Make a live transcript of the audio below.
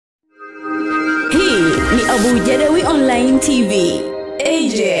ni Hajawahi Online TV.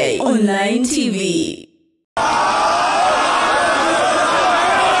 AJ Online TV.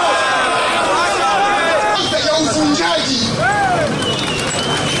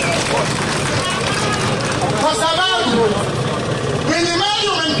 Kwa sababu mwenye mali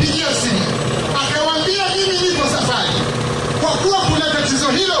umempigia simu akawaambia mimi niko safari, kwa kuwa kuna tatizo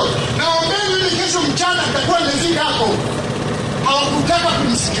hilo naombeni mimi kesho mchana nitakuwa nimefika hapo. Hawakutaka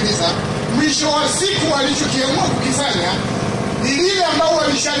kumsikiliza. Mwisho wa siku walichokiamua kukifanya ni lile ambao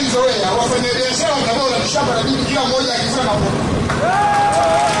walishalizoea wafanyabiashara wa Tabora na shamba la bibi, kila mmoja akifanya hapo.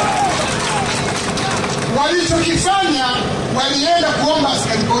 Walichokifanya, walienda kuomba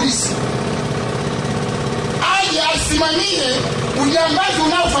askari polisi aje asimamie ujambazi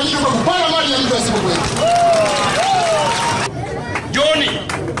unaofanyika kwa kupora mali ya mtu asipokwenda.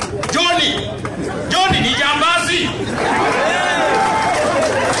 Johnny ni jambazi.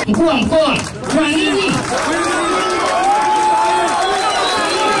 Mkuu wa mkoa, kwa nini?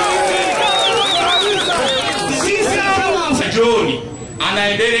 Johnny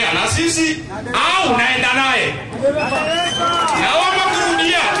anaendelea na sisi au unaenda naye? Naomba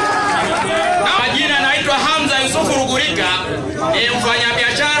kurudia. Majina naitwa Hamza Yusufu Rugurika, ni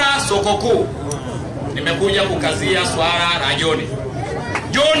mfanyabiashara soko kuu. Nimekuja kukazia swala la Johnny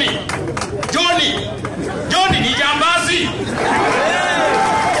ni jambazi.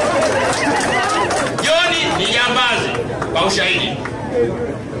 Johnny ni jambazi kwa ushahidi.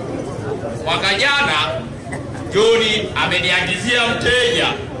 Mwaka jana Johnny ameniagizia mteja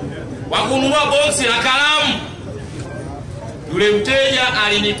wa kununua boksi la kalamu. Yule mteja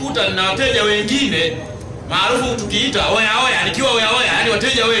alinikuta na wateja wengine maarufu tukiita oya, nikiwa oya, yani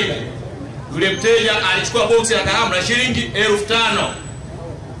wateja wengi. Yule mteja alichukua boksi la kalamu la shilingi 1500.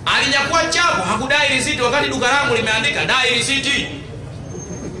 Alinyakua chapo, hakudai risiti wakati duka langu limeandika dai risiti.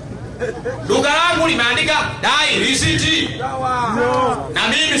 Duka langu limeandika dai risiti. Na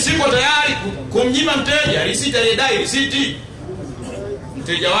mimi siko tayari kumnyima mteja risiti aliyedai risiti.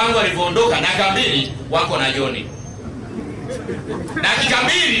 Mteja wangu alipoondoka dakika 2 wako na Johnny. Dakika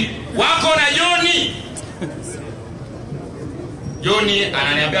 2 wako na Johnny. Johnny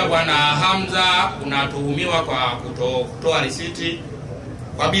ananiambia, bwana Hamza, unatuhumiwa kwa kutoa risiti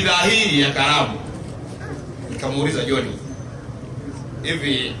kwa bidhaa hii ya kalamu. Nikamuuliza Johnny,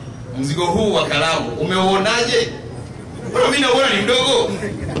 hivi mzigo huu wa kalamu umeuonaje? Mbona mimi naona ni mdogo?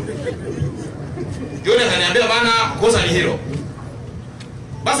 Johnny akaniambia, bana, kosa ni hilo.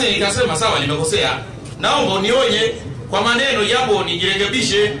 Basi nikasema sawa, nimekosea. Naomba unionye kwa maneno japo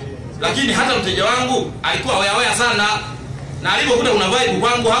nijirekebishe. Lakini hata mteja wangu alikuwa oya sana. Na alipokuta kuna vibe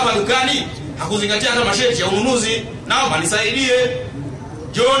kwangu hapa dukani, hakuzingatia hata masharti ya ununuzi. Naomba nisaidie.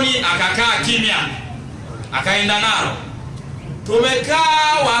 Johnny akakaa kimya, akaenda nalo.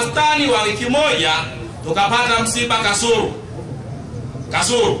 Tumekaa wastani wa wiki moja, tukapata msiba Kasuru.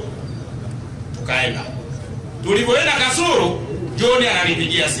 Tukaenda. Tulipoenda Kasuru, Johnny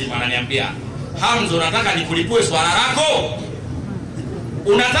ananipigia simu ananiambia, Hamza, unataka nikulipue swala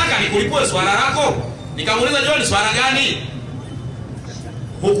lako? Nikamuuliza Johnny, swala gani?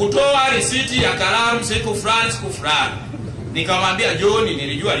 Hukutoa risiti ya kalamu siku fulani. Nikamwambia Johnny,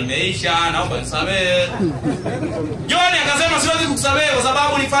 nilijua limeisha, naomba nisamehe. Johnny akasema siwezi kukusamehe kwa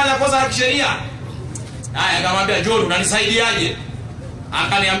sababu nilifanya kosa la kisheria. Haya, akamwambia Johnny, unanisaidiaje?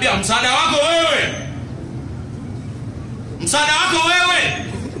 Akaniambia, msaada wako wewe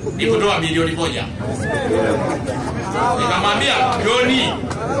nikutoa milioni 1. Nikamwambia Johnny,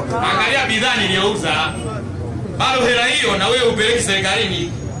 angalia bidhaa niliyouza, bado hela hiyo na wewe upeleke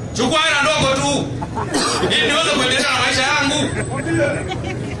serikalini. Chukua hela ndogo tu ili niweze kuendelea na maisha yangu.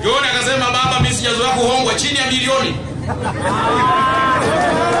 Johnny akasema, baba, mimi sijazoea kuhongwa chini ya milioni.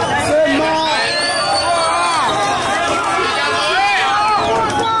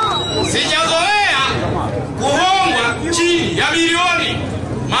 Sijazoea kuhongwa chini ya milioni.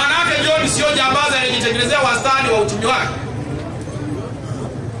 Maana yake Johnny sio jambazi, anajitekelezea wastani wa uchumi wake.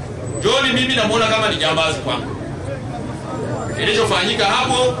 Johnny mimi namuona kama ni jambazi kwangu. Kilichofanyika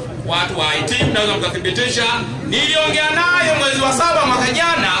hapo, watu wa IT mnaweza mkathibitisha, niliongea naye mwezi wa 7 mwaka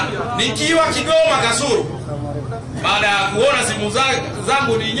jana nikiwa Kigoma Kasuru. Baada ya kuona simu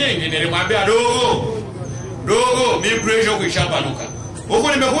zangu ni nyingi, nilimwambia dogo, mimi pressure kuishapanuka.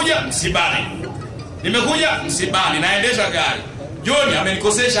 Huko nimekuja msibani, naendesha gari. Johnny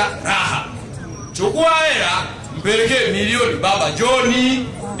amenikosesha raha. Chukua hela, mpelekee milioni baba Johnny,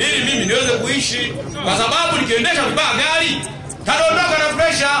 ili mimi niweze kuishi, kwa sababu nikiendesha vibaya gari tadondoka na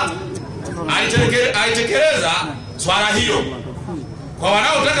pressure. Alitekeleza swala hilo. Kwa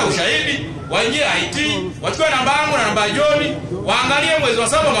wanaotaka ushahidi, waingie IT, wachukue namba yangu na namba ya John, waangalie mwezi wa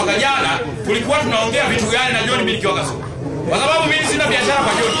 7 mwaka jana tulikuwa tunaongea vitu gani na John mimi nikiwa Kasulu. Kwa sababu mimi sina biashara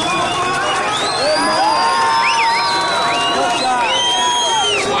kwa John.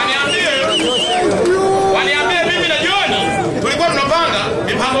 Waniambie mimi na John tulikuwa tunapanga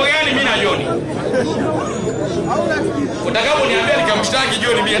mipango gani mimi na John. Utakaponiambia nikamshtaki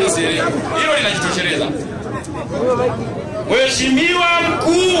John mimi hata sielewi. Hilo linajitosheleza. Mheshimiwa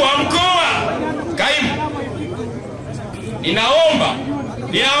mkuu wa mkoa, kaimu, ninaomba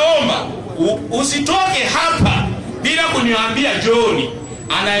usitoke hapa bila kuniambia John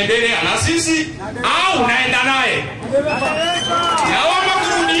anaendelea na sisi au naenda naye. Naomba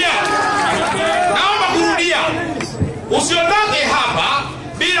kurudia. Usiondoke hapa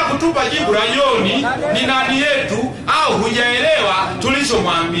bila kutupa jibu la John ni nani yetu au hujaelewa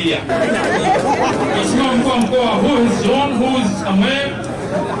tulichomwambia. Mheshimiwa mkuu wa mkoa, who is John, who is Samuel,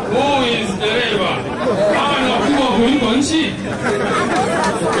 who is dereva? Hawa ni wakubwa kuliko nchi.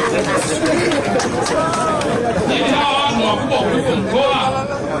 Hivi hawa watu ni wakubwa kuliko mkoa.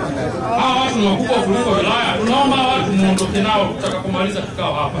 Hawa watu ni wakubwa kuliko wilaya. Tunaomba watu muondoke nao tutakakumaliza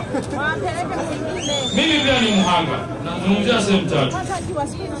kikao hapa. Mimi pia ni mhanga. Nazungumzia sehemu tatu.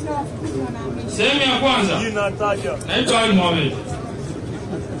 Sehemu ya kwanza, naitwa Ali Mohamed.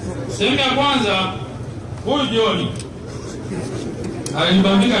 Sehemu ya kwanza, huyu John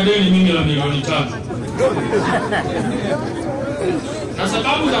alinibambika deni mimi la milioni 3. Na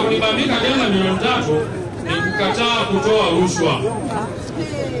sababu za kunibambika deni la milioni 3 ni kukataa kutoa rushwa.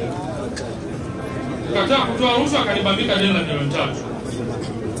 Kukataa kutoa rushwa akanibambika deni la milioni 3.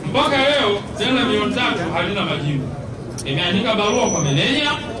 Mpaka leo deni la milioni 3 halina majibu. Nimeandika barua kwa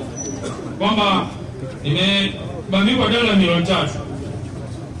meneja kwamba nimebambikwa deni la milioni 3.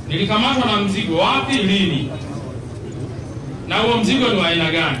 Nilikamatwa na mzigo wapi, lini, na huo mzigo ni wa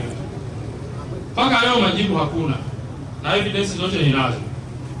aina gani? Mpaka leo majibu hakuna, na evidence zote ninazo.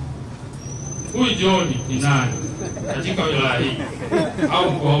 Huyu John ni nani katika wilaya hii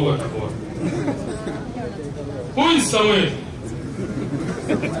au mkoa huu wa Tabora? Huyu Samuel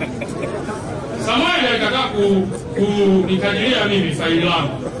alikataa kunikadiria mimi faili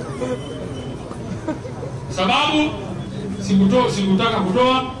langu, sababu sikutaka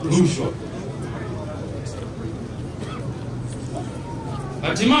kutoa rushwa.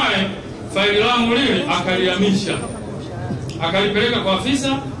 Hatimaye faili langu lile akalihamisha, akalipeleka kwa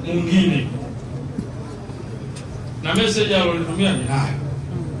afisa mwingine, na message alonitumia ni nayo.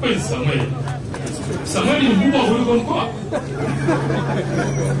 Kwa Samuel ni mkubwa kuliko mkoa,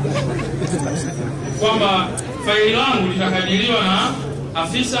 kwamba faili langu litakadiriwa na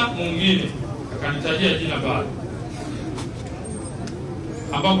afisa mwingine, akanitajia jina pale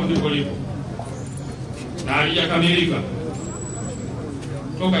ambapo ndipo lipo, na halijakamilika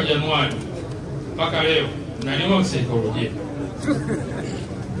toka Januari mpaka leo, na ni wao saikolojia.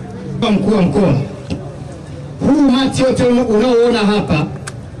 Mkuu wa mkoa, huu mati yote unaoona hapa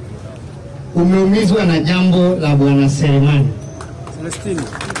umeumizwa na jambo la bwana Selemani Celestini.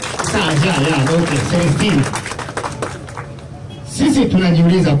 Okay, Celestini. Sisi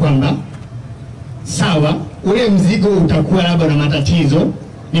tunajiuliza kwamba sawa, ule mzigo utakuwa labda na matatizo,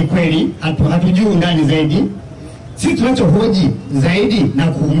 ni kweli, hatujui ndani zaidi. Sisi tunachohoji zaidi na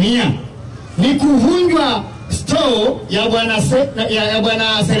kuumia ni kuvunjwa store ya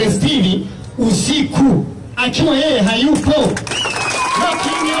bwana Celestini usiku akiwa yeye hayupo.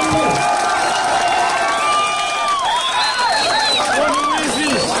 Lakini hapo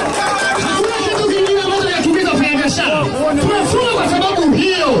tumefunga kwa sababu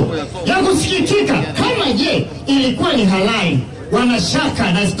hiyo ya kusikitika. Kama je, ilikuwa ni halali,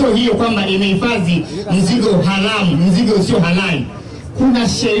 wanashaka na store hiyo kwamba imehifadhi mzigo haramu, mzigo usio halali, kuna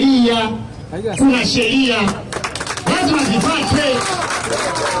sheria lazima zifuatwe.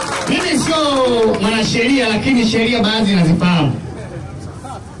 Mimi sio mwanasheria, lakini sheria baadhi nazifahamu.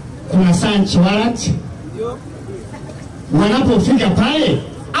 Kuna search warrant wanapofika pale,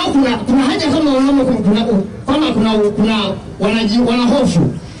 au kuna haja kama wana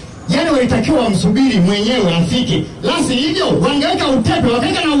hofu, yani walitakiwa wamsubiri mwenyewe afike. Lasi hivyo wangeweka utepe,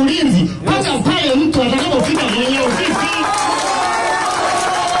 wakaweka na ulinzi mpaka pale mtu atakapofika mwenyewe ofisi.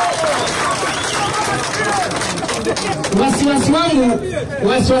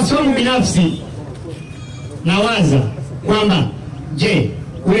 Wasiwasi wangu binafsi, nawaza kwamba je,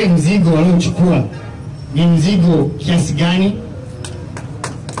 ule mzigo waliochukua ni mzigo kiasi gani?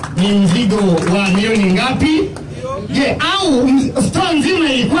 Ni mzigo wa milioni ngapi? Je, au store nzima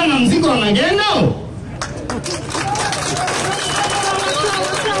ilikuwa na mzigo wa magendo?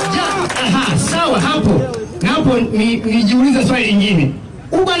 Sawa, hapo nijiuliza swali lingine.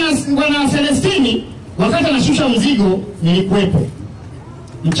 Bwana Celestini wakati anashusha mzigo nilikuwepo.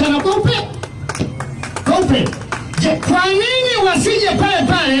 Mchana kweupe. Je, kwa nini wasije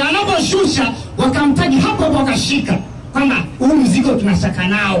pale anaposhusha wakamtagi hapo wakashika kwamba huu mzigo tunashaka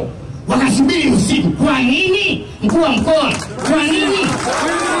nao, wakasubiri usiku? Kwa nini? Mkuu wa mkoa, kwa nini?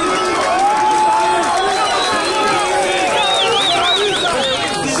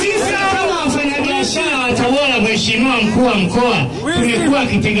 Sisi kama wafanyabiashara wa Tabora, mheshimiwa mkuu wa mkoa, tumekuwa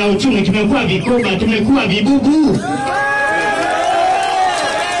kitega uchumi, tumekuwa vikoba, tumekuwa vibubu.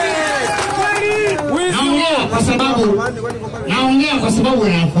 Naongea kwa sababu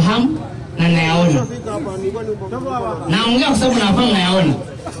nafahamu na nayaona.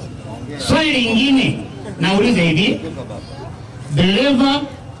 Swali lingine nauliza hivi, dereva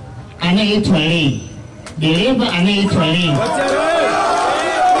anayeitwa Lei,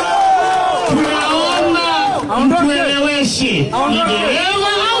 tunaomba mtueleweshe, ni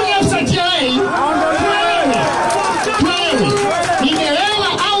dereva au ni afisa TRA? Ni dereva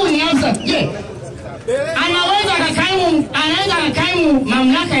au ni afisa? Je, anaweza akaimu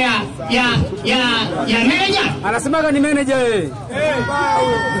mamlaka ya meneja? Anasemaga ni meneja yeye.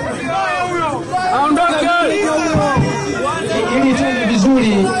 Aondoke. Ili tuwe vizuri,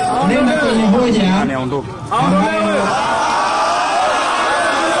 nenda kwenye hoja. Aondoke.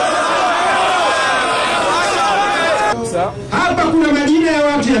 Hapa kuna majina ya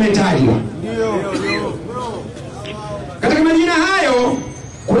watu yametajwa. Katika majina hayo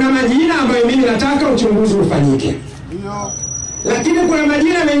kuna majina ambayo mimi nataka uchunguzi ufanyike. Lakini kuna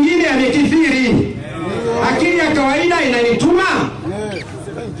majina mengine yamekithiri. Akili ya kawaida inanituma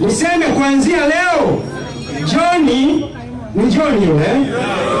niseme kuanzia leo Johnny ni Johnny yule.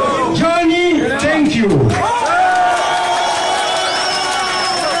 Johnny, thank you.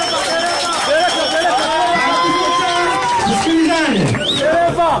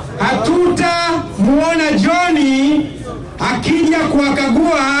 Hatuta muona Johnny akija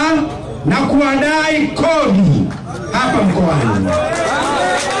kuwakagua na kuwadai kodi hapa mkoani.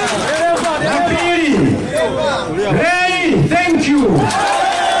 La pili, Ray, thank you.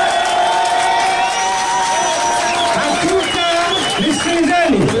 Hatuta,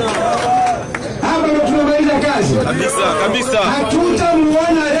 nisikilizeni, hapa ndo tunamaliza kazi kabisa. Hatuta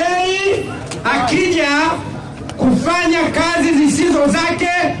muona Ray akija kufanya kazi zisizo zake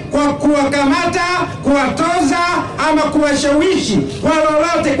kwa kuwakamata, kuwatoza ama kuwashawishi kwa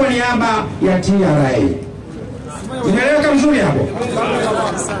lolote kwa niaba ya TRA. Umeeleweka vizuri hapo?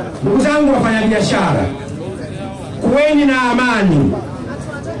 Ndugu zangu wafanyabiashara, kuweni na amani.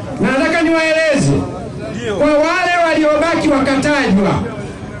 Na nataka niwaeleze kwa wale waliobaki wakatajwa,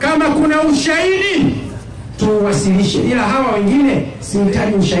 kama kuna ushahidi tuwasilishe, ila hawa wengine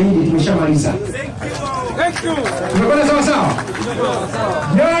sihitaji ushahidi, tumeshamaliza. Tumekwenda sawa sawa?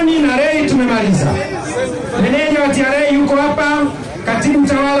 Johnny na Ray tumemaliza. Meneja wa TRA yuko hapa, katibu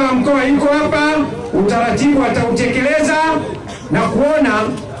mtawala wa mkoa yuko hapa, utaratibu atautekeleza na kuona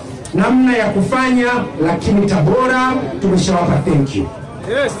namna ya kufanya, lakini Tabora tumeshawapa thank you.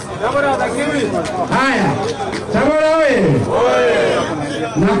 Yes, Tabora takiri. Haya, Tabora wewe.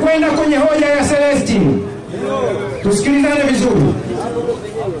 Na kwenda kwenye hoja ya Celestine. Tusikilizane vizuri.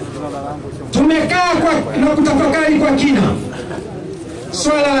 Tumekaa na kutafakari kwa kina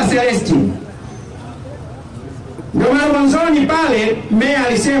swala la Celestine. Ndio maana mwanzoni pale meya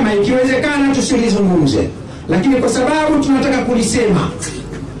alisema ikiwezekana tusilizungumze, lakini kwa sababu tunataka kulisema,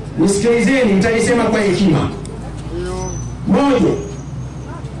 nisikilizeni, nitalisema kwa hekima. Moja,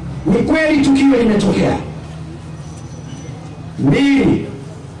 ni kweli tukio limetokea. Mbili,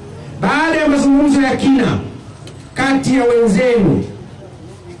 baada ya mazungumzo ya kina kati ya wenzenu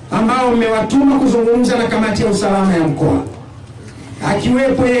ambao mmewatuma kuzungumza na kamati ya usalama ya mkoa,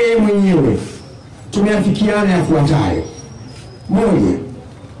 akiwepo yeye mwenyewe, tumeafikiana yafuatayo. Moja,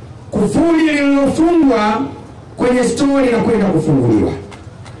 kufuli lililofungwa kwenye stori na kwenda kufunguliwa.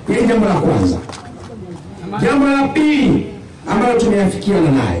 Hili jambo la kwanza. Jambo la pili ambalo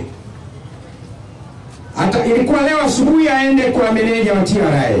tumeafikiana naye, hata ilikuwa leo asubuhi aende kwa meneja wa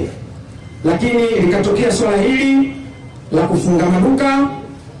TRA, lakini likatokea swala hili la kufunga maduka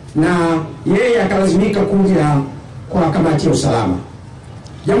na yeye akalazimika kuja kwa kamati ya usalama.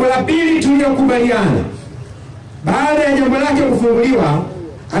 Jambo la pili tuliyokubaliana, baada ya jambo lake kufunguliwa,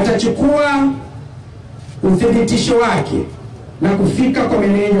 atachukua uthibitisho wake na kufika kwa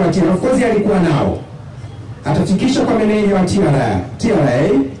meneja wa TRA. Of course alikuwa nao, atafikisha kwa meneja wa TRA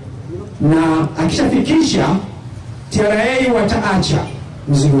na akishafikisha, TRA wataacha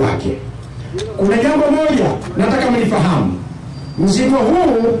mzigo wake. Kuna jambo moja nataka mlifahamu, mzigo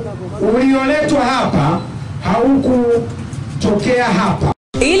huu ulioletwa hapa haukutokea hapa.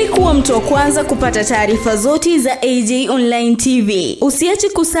 Ili kuwa mtu wa kwanza kupata taarifa zote za AJ Online TV, usiache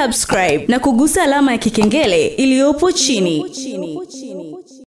kusubscribe na kugusa alama ya kikengele iliyopo chini.